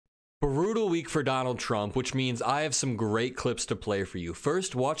Brutal week for Donald Trump, which means I have some great clips to play for you.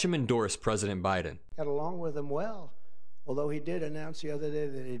 First, watch him endorse President Biden. Got along with him well, although he did announce the other day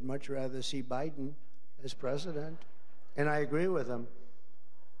that he'd much rather see Biden as president. And I agree with him.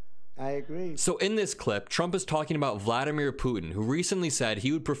 I agree. So in this clip, Trump is talking about Vladimir Putin, who recently said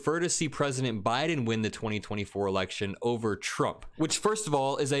he would prefer to see President Biden win the 2024 election over Trump, which first of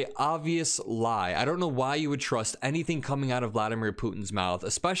all is a obvious lie. I don't know why you would trust anything coming out of Vladimir Putin's mouth,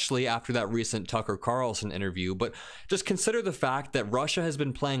 especially after that recent Tucker Carlson interview, but just consider the fact that Russia has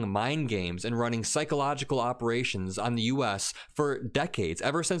been playing mind games and running psychological operations on the US for decades.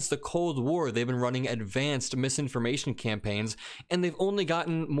 Ever since the Cold War, they've been running advanced misinformation campaigns, and they've only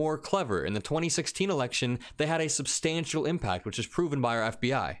gotten more clever. In the 2016 election, they had a substantial impact, which is proven by our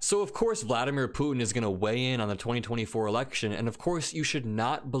FBI. So of course Vladimir Putin is going to weigh in on the 2024 election, and of course you should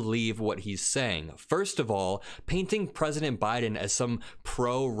not believe what he's saying. First of all, painting President Biden as some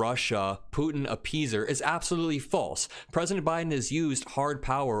pro-Russia Putin appeaser is absolutely false. President Biden has used hard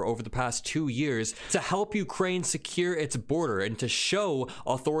power over the past 2 years to help Ukraine secure its border and to show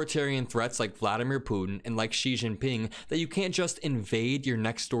authoritarian threats like Vladimir Putin and like Xi Jinping that you can't just invade your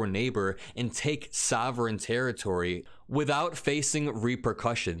next door neighbor and take sovereign territory without facing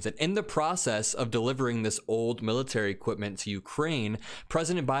repercussions. And in the process of delivering this old military equipment to Ukraine,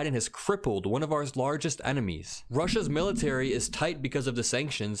 President Biden has crippled one of our largest enemies. Russia's military is tight because of the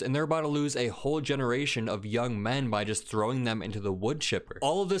sanctions, and they're about to lose a whole generation of young men by just throwing them into the wood chipper.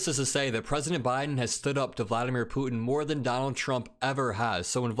 All of this is to say that President Biden has stood up to Vladimir Putin more than Donald Trump ever has.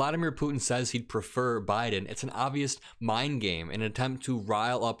 So when Vladimir Putin says he'd prefer Biden, it's an obvious mind game, an attempt to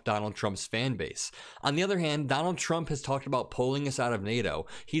rile up Donald Trump's fan base. On the other hand, Donald Trump has talked about pulling us out of NATO.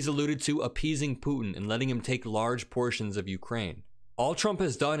 He's alluded to appeasing Putin and letting him take large portions of Ukraine. All Trump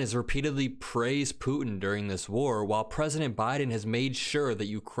has done is repeatedly praise Putin during this war, while President Biden has made sure that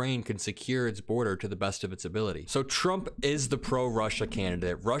Ukraine can secure its border to the best of its ability. So Trump is the pro-Russia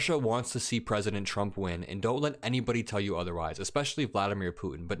candidate. Russia wants to see President Trump win, and don't let anybody tell you otherwise, especially Vladimir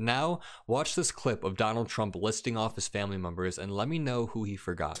Putin. But now, watch this clip of Donald Trump listing off his family members and let me know who he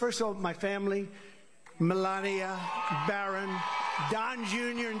forgot. First of all, my family, Melania, Barron, Don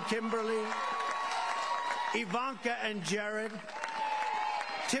Jr. and Kimberly, Ivanka and Jared,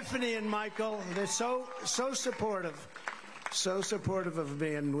 Tiffany and Michael. They're so supportive. So supportive of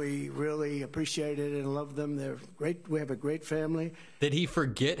me, and we really appreciate it and love them. They're great. We have a great family. Did he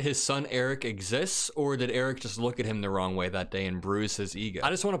forget his son Eric exists, or did Eric just look at him the wrong way that day and bruise his ego? I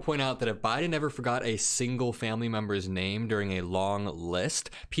just want to point out that if Biden ever forgot a single family member's name during a long list,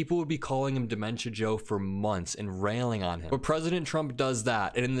 people would be calling him Dementia Joe for months and railing on him. But President Trump does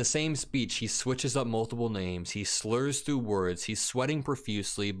that, and in the same speech, he switches up multiple names, he slurs through words, he's sweating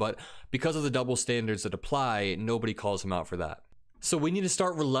profusely, but because of the double standards that apply, nobody calls him out for that. So we need to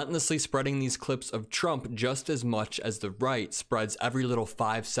start relentlessly spreading these clips of Trump just as much as the right spreads every little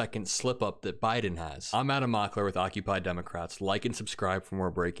 5-second slip up that Biden has. I'm Adam Mockler with Occupy Democrats. Like and subscribe for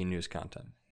more breaking news content.